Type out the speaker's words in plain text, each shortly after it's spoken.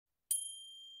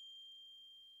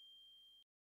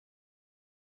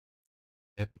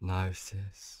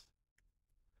hypnosis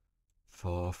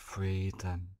for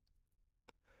freedom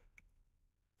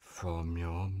from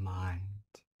your mind.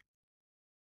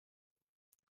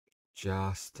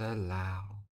 Just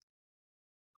allow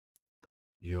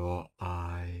your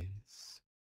eyes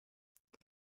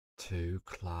to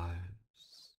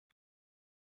close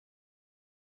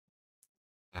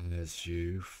as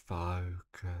you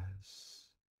focus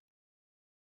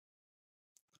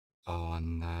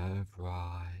on the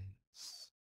rise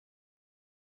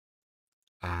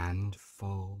and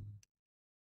fall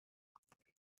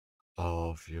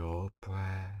of your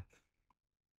breath.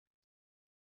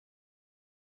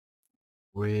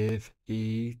 With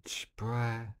each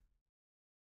breath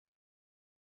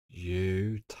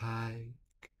you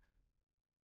take,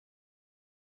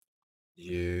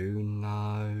 you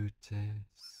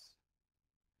notice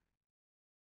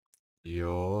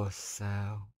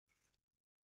yourself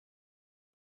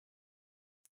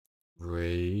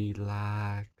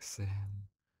relaxing.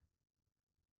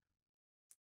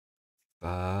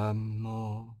 The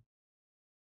more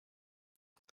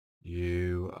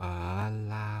you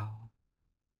allow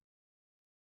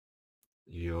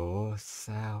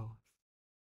yourself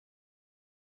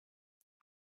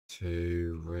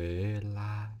to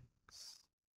relax,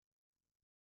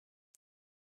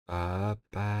 the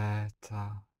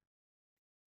better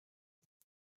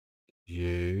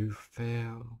you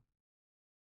feel,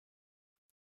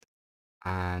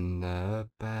 and the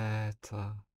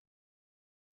better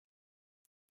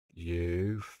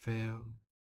you feel,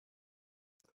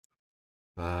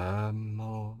 the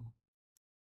more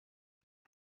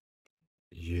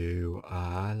you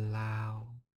allow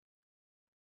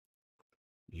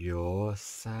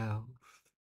yourself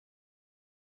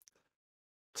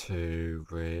to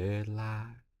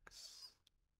relax.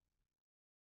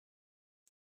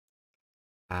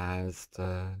 As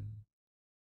the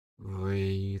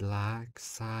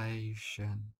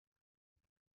relaxation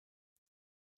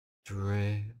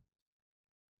drifts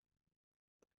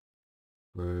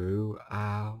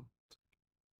throughout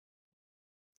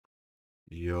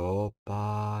your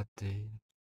body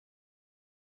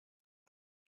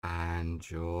and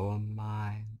your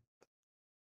mind,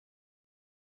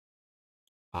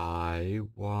 I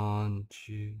want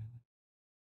you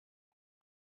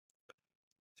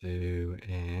to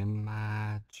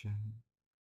imagine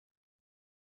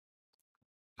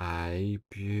a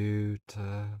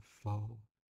beautiful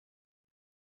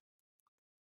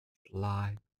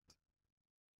flight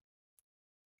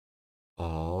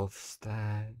of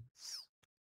stairs,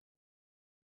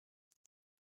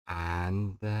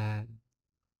 and there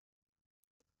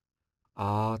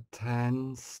are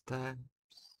 10 steps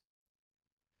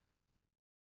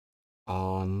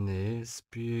on this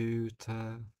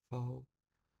beautiful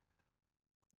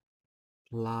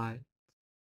flight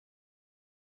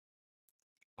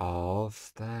of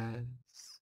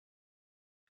stairs,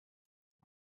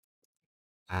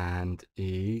 and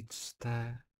each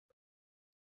step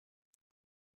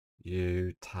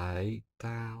you take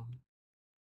down,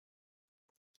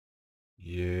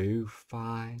 you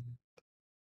find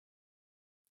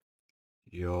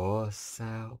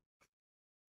yourself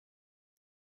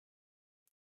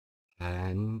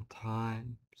 10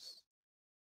 times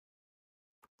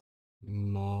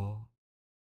more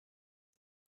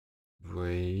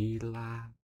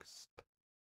relaxed,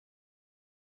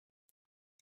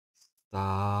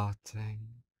 starting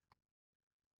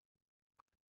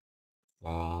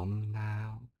from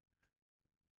now.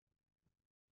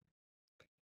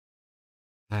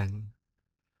 Then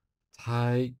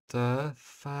take the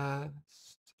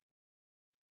first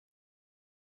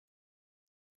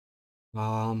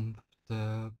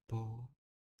comfortable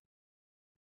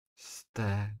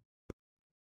step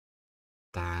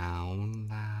down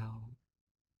now,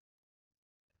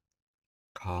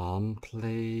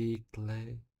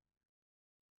 completely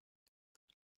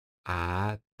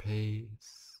at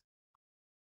peace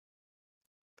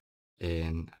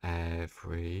in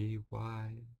every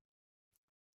way.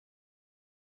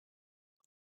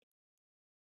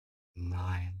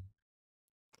 9.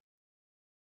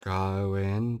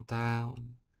 Going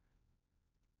down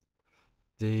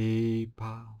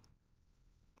deeper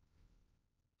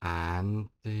and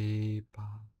deeper,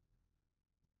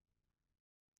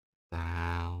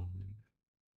 down,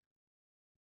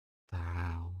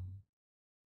 down,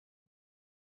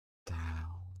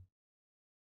 down.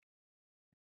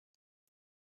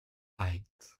 8.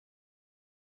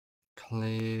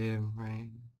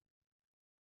 Clearing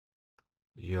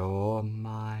your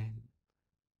mind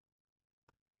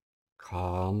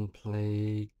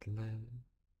completely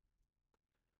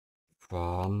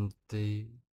from deep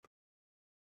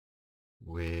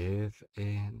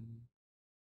within,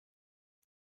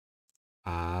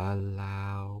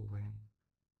 allowing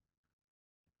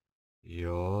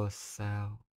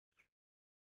yourself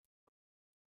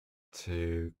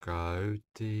to go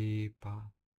deeper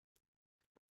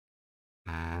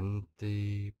and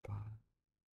deeper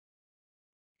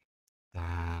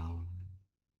down,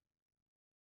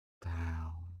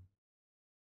 down,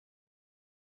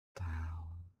 down.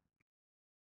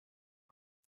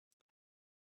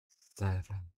 7.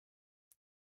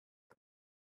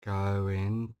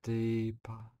 Going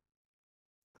deeper,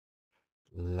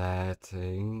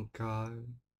 letting go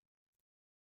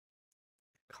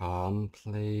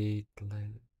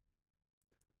completely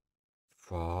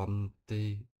from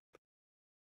deep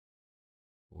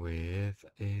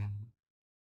within,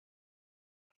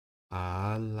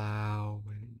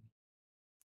 allowing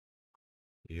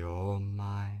your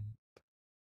mind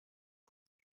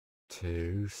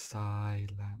to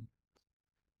silence.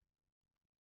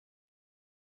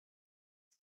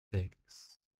 6.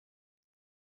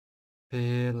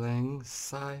 Feeling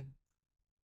safe,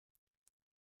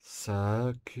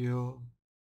 secure,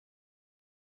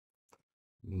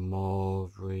 more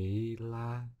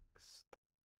relaxed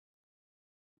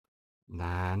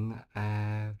than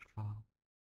ever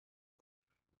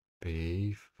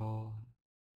before.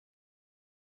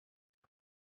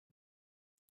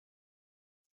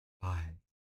 5.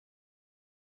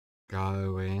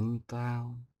 Going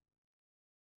down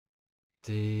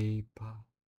deeper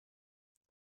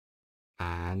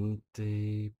and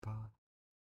deeper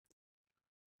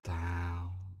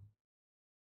down,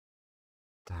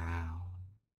 down,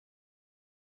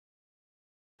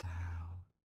 down.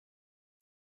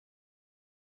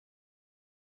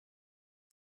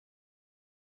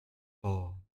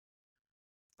 4.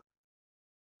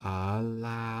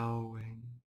 Allowing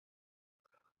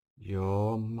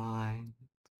your mind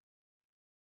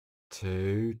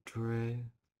to drift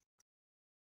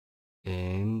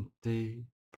in deep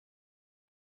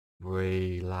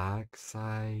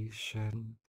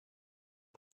relaxation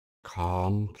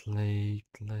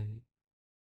completely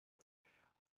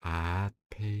at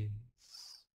peace.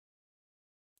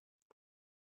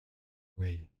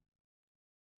 3.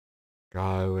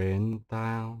 Going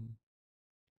down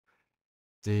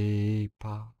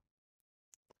deeper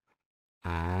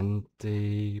and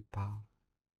deeper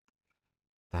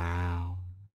down,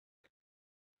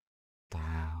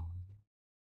 down,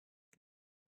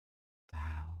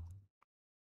 down.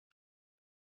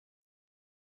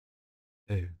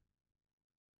 2.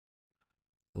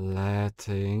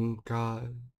 Letting go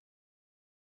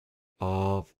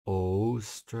of all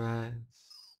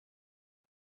stress,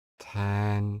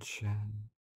 tension,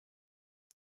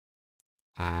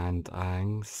 and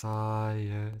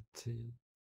anxiety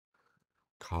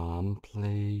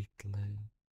completely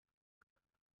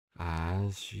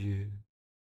as you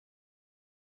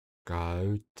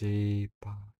go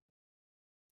deeper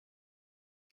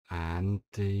and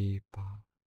deeper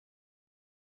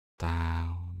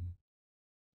down,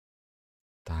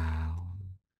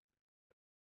 down,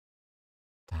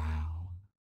 down.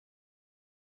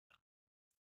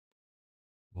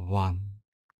 1.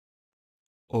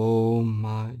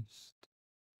 Almost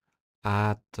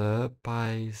at the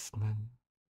basement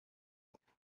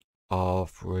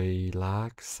of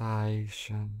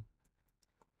relaxation,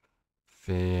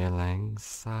 feeling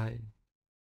safe,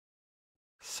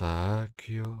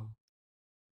 secure,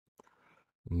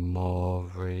 more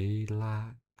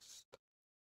relaxed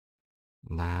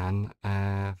than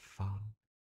ever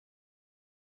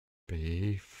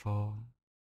before,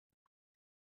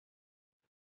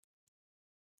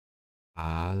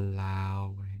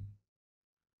 allowing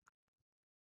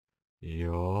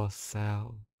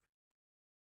yourself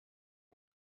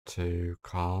to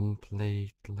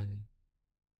completely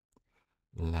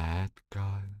let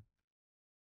go.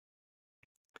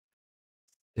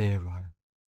 0.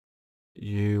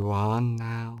 You are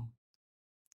now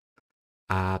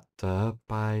at the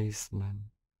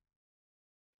basement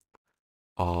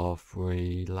of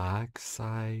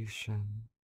relaxation,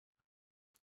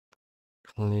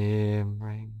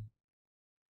 clearing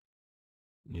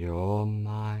your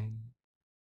mind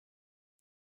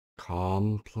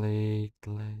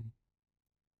completely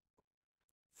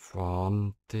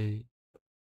from deep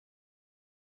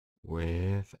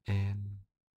within.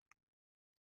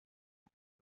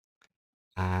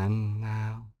 And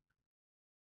now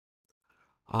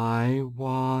I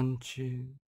want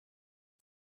you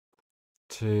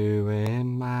to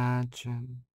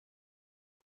imagine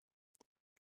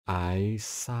a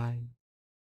safe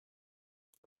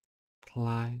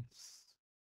place.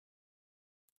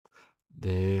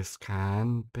 This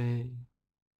can be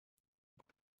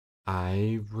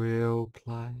a real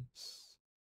place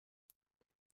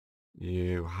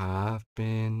you have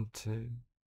been to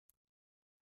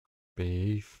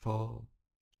before,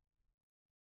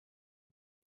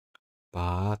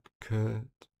 but could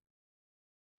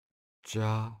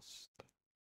just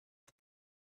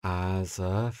as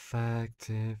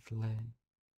effectively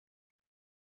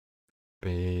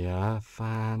be a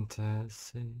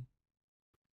fantasy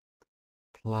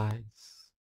place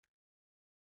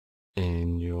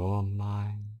in your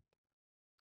mind,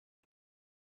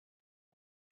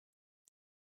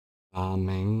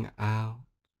 coming out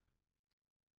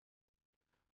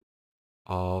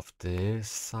of this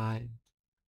safe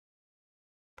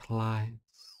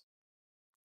place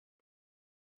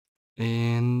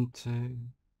into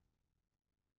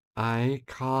a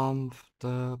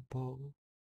comfortable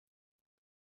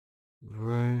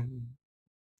room,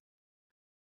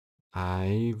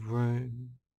 a room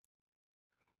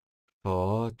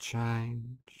for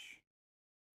change,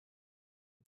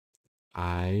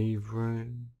 a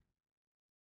room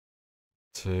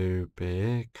to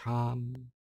become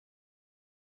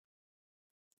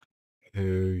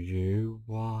who you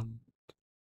want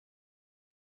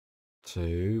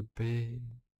to be,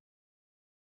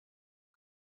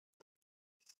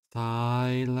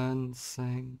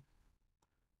 silencing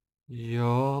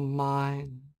your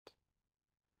mind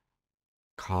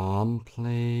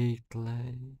completely,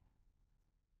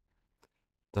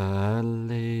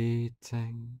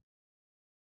 deleting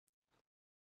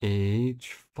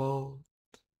each thought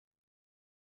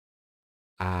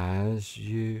as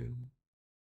you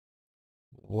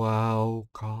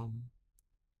welcome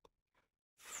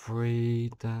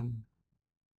freedom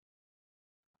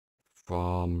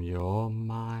from your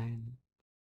mind,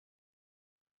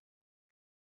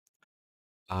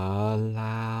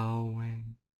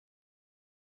 allowing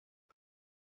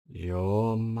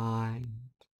your mind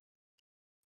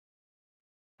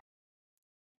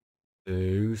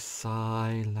to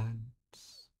silence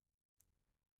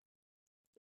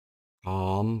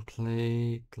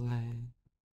completely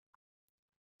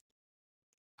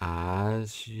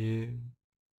as you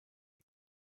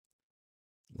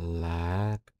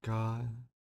let go,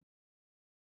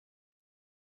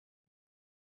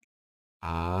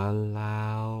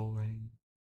 allowing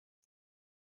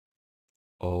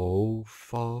all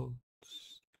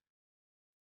thoughts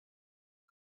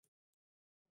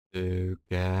to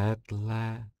get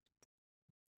left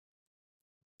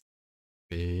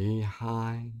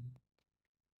behind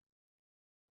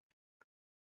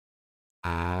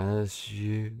as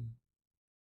you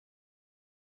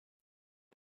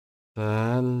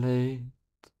delete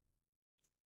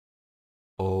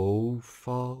all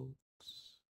thoughts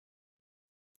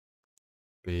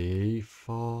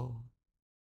before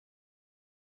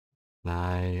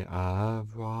they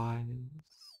arise,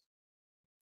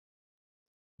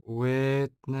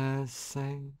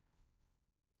 witnessing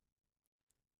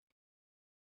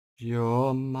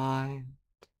your mind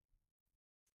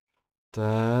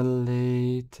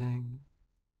deleting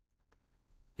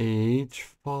each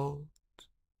thought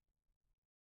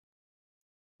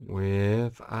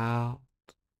without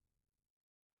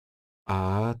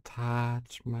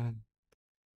attachment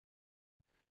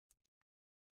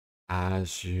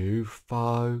as you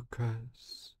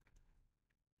focus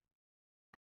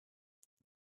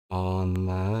on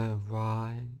the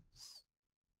rise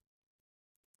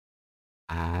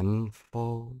and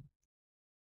fall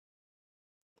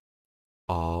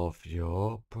of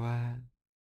your breath,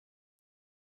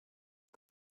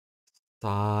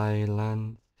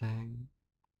 silencing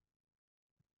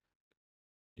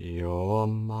your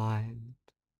mind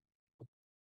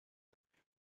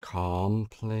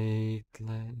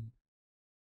completely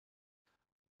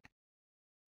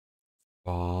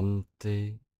from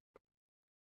deep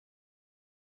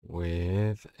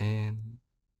within,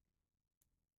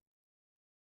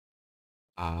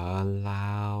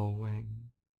 allowing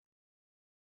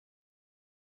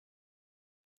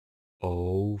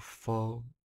all thoughts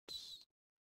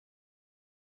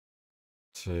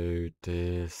to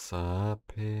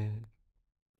disappear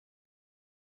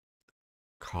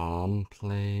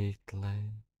completely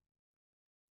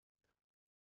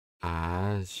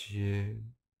as you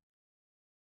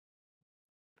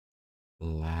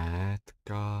let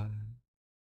go,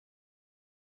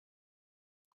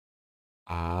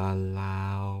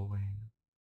 allowing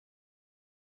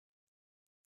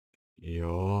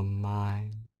your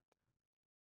mind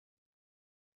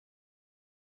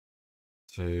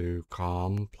to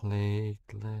completely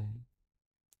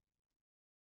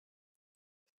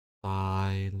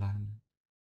silence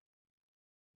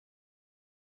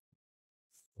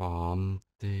from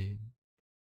deep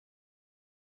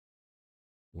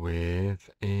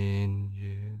within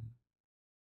you,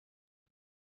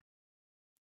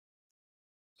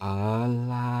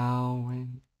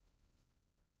 allowing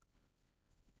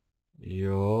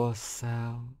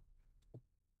yourself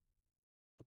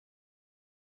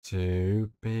to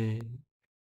be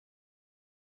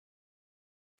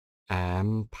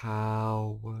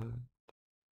empowered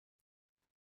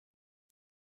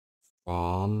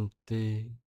from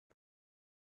deep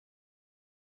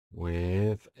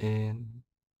within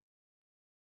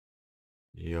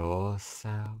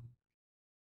yourself,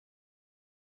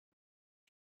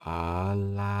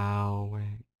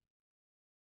 allowing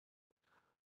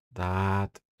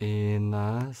that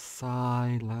inner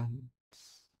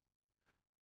silence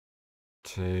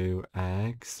to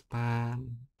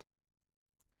expand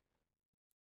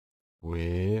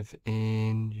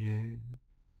within you,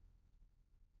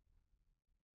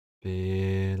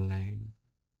 feeling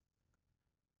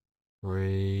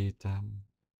freedom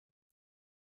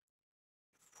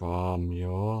from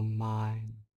your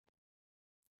mind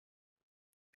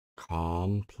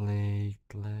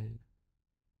completely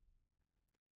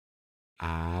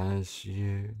as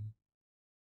you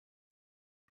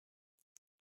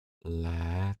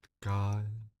let go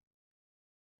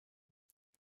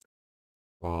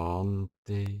from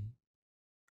deep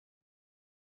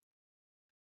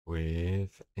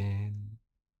within,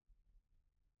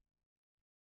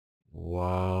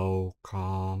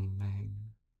 welcoming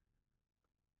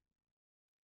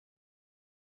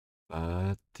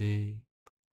the deep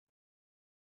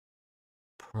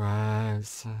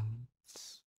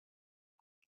presence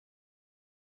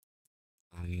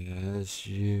as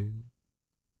you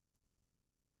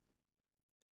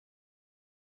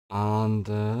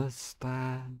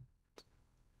understand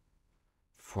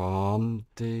from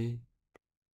deep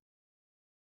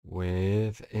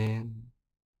within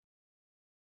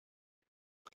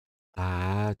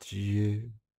that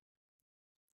you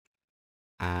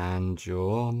and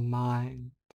your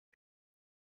mind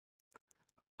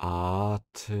are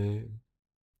two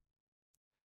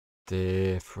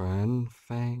different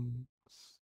things,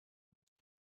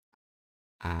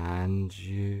 and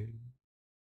you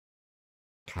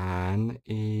can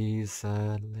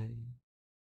easily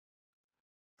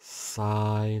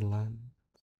silence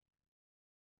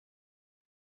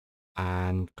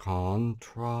and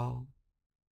control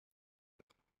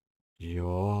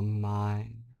your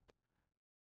mind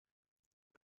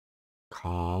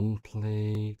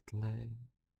completely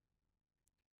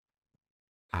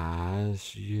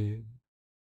as you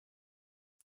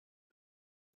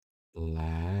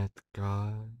let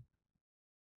go,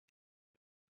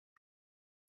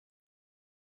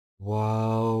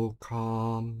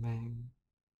 welcoming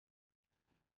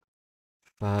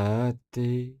the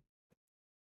deep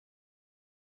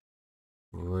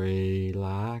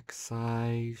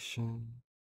relaxation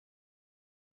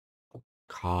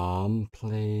completely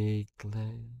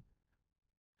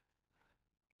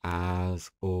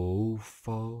as all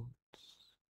thoughts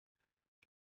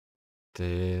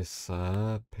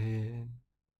disappear,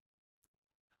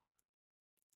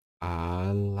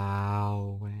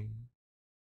 allowing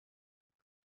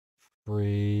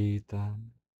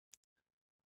freedom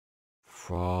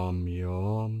from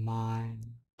your mind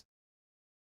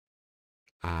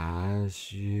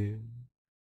as you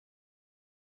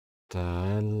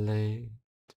delete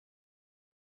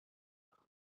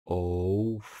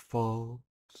all thoughts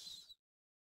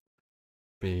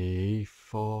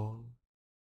before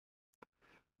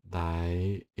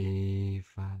they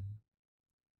even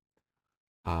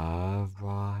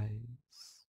arise,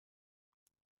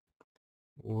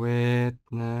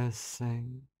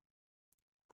 witnessing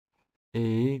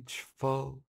each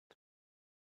thought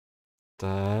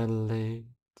delete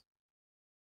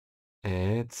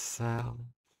itself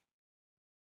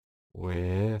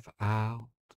without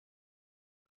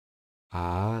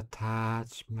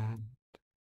attachment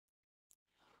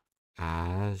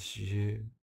as you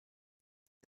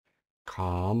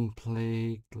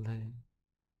completely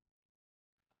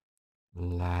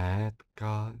let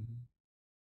go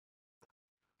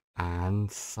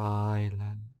and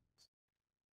silence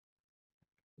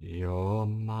your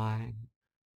mind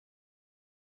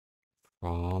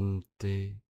from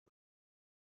deep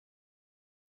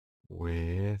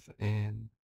within,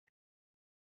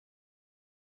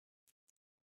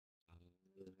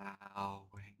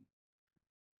 allowing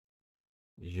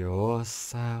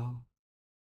yourself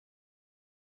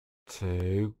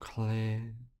to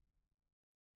clear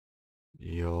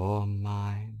your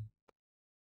mind,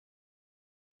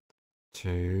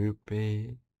 to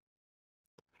be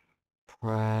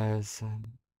present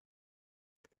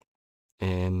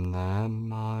in the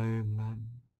moment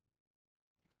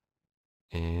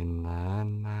in the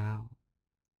now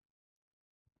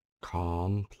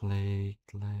completely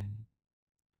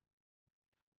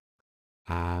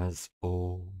as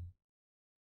all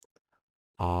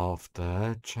of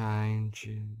the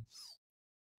changes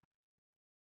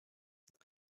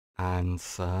and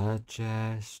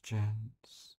suggestions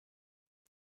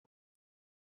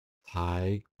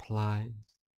take place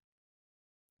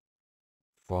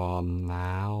from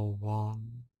now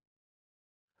on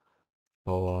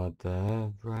for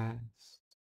the rest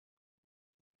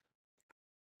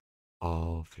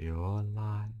of your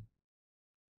life.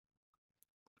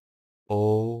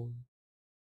 All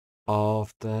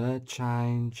of the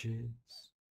changes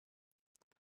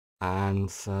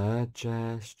and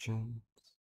suggestions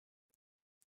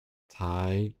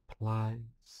take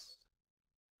place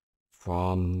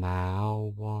from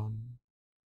now on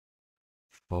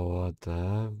for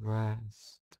the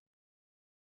rest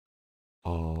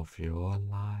of your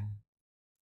life.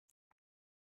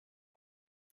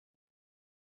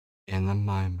 In a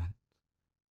moment,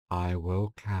 I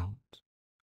will count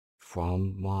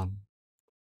from 1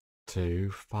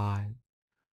 to 5,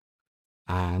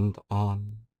 and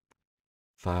on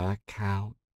the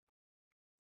count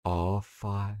of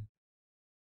 5,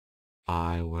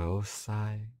 I will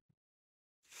say,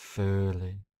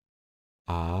 fully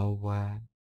aware,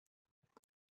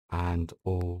 and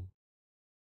all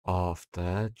of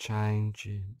the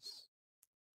changes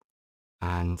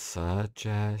and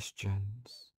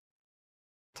suggestions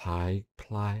take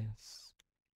place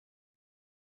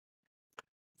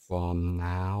from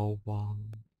now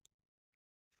on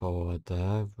for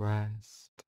the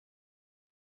rest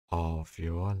of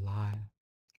your life.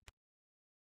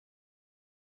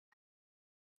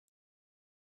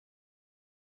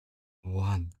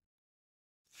 1.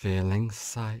 Feeling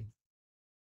safe,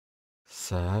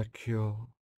 secure,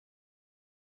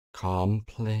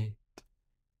 complete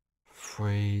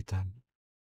freedom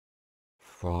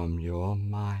from your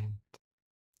mind.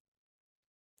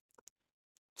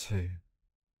 2.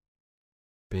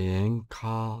 Being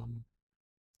calm,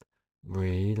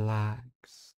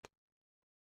 relaxed,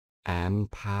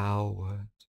 empowered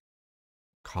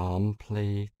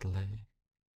completely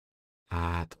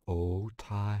at all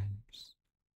times.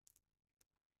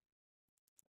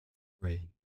 3.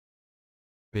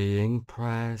 Being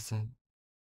present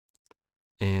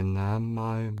in the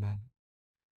moment,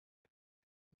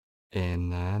 in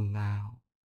the now,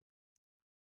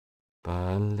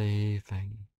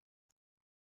 believing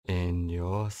in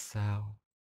yourself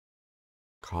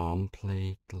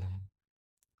completely.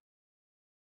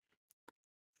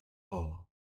 4.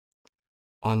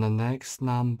 On the next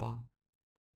number,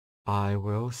 I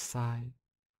will say,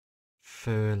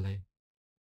 fully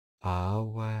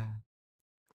aware,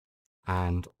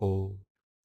 and all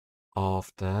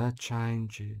of the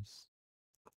changes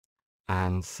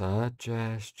and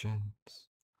suggestions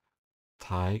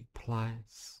take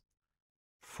place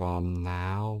from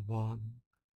now on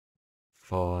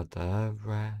for the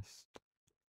rest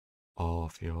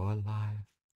of your life.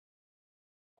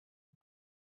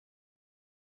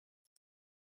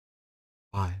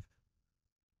 5.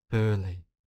 Fully